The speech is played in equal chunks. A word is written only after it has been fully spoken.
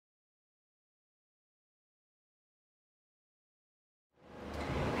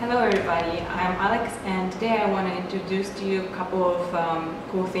Hello everybody, I'm Alex and today I want to introduce to you a couple of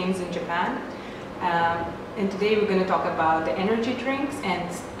cool things in Japan. And today we're going to talk about the energy drinks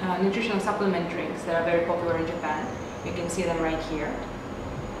and nutritional supplement drinks that are very popular in Japan. You can see them right here.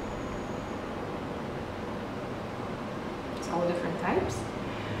 It's all different types.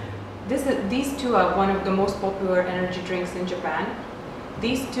 These two are one of the most popular energy drinks in Japan.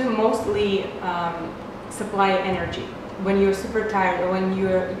 These two mostly supply energy. When you're super tired or when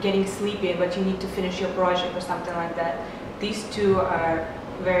you're getting sleepy but you need to finish your project or something like that, these two are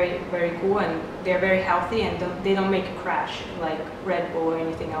very, very cool, and they're very healthy, and they don't make you crash like Red Bull or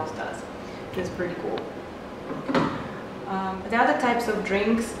anything else does. It's pretty cool. The other types of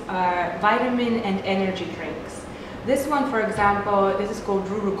drinks are vitamin and energy drinks. This one, for example, this is called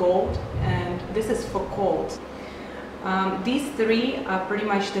Ruru Gold, and this is for colds. These three are pretty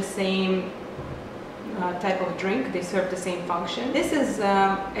much the same type of drink. They serve the same function. This is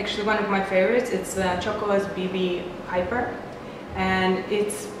actually one of my favorites. It's Chocola's BB Hyper, and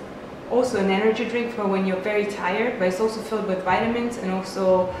it's also an energy drink for when you're very tired, but it's also filled with vitamins and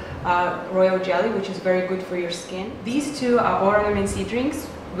also royal jelly, which is very good for your skin. These two are vitamin C drinks,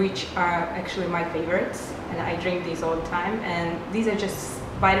 which are actually my favorites, and I drink these all the time, and these are just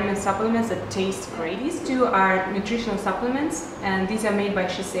vitamin supplements that taste great. These two are nutritional supplements, and these are made by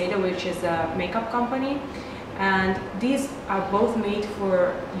Shiseido, which is a makeup company, and these are both made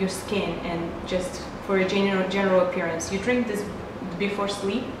for your skin and just for a general appearance. You drink this before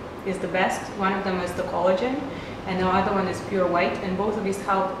sleep is the best. One of them is the collagen and the other one is pure white, and both of these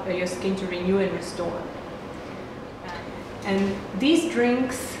help your skin to renew and restore. And these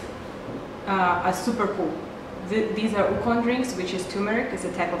drinks are super cool. These are ukon drinks, which is turmeric, it's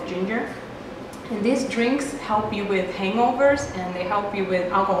a type of ginger. And these drinks help you with hangovers, and they help you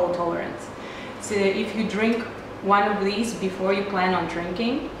with alcohol tolerance. So if you drink one of these before you plan on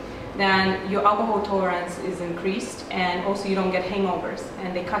drinking, then your alcohol tolerance is increased, and also you don't get hangovers,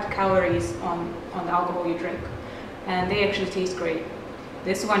 and they cut calories on the alcohol you drink. And they actually taste great.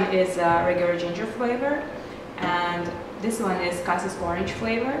 This one is regular ginger flavor, and this one is cassis orange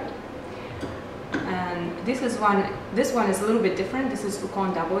flavor. And this one is a little bit different. This is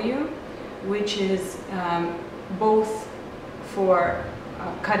Ukon W, which is both for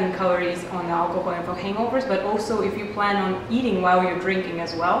cutting calories on the alcohol and for hangovers, but also if you plan on eating while you're drinking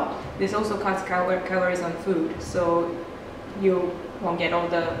as well, this also cuts calories on food, so you won't get all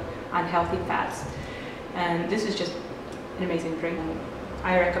the unhealthy fats. And this is just an amazing drink.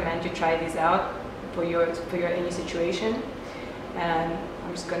 I recommend you try these out for your any situation. And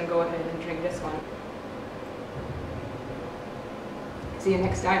I'm just going to go ahead and drink this one. See you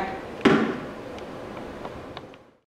next time.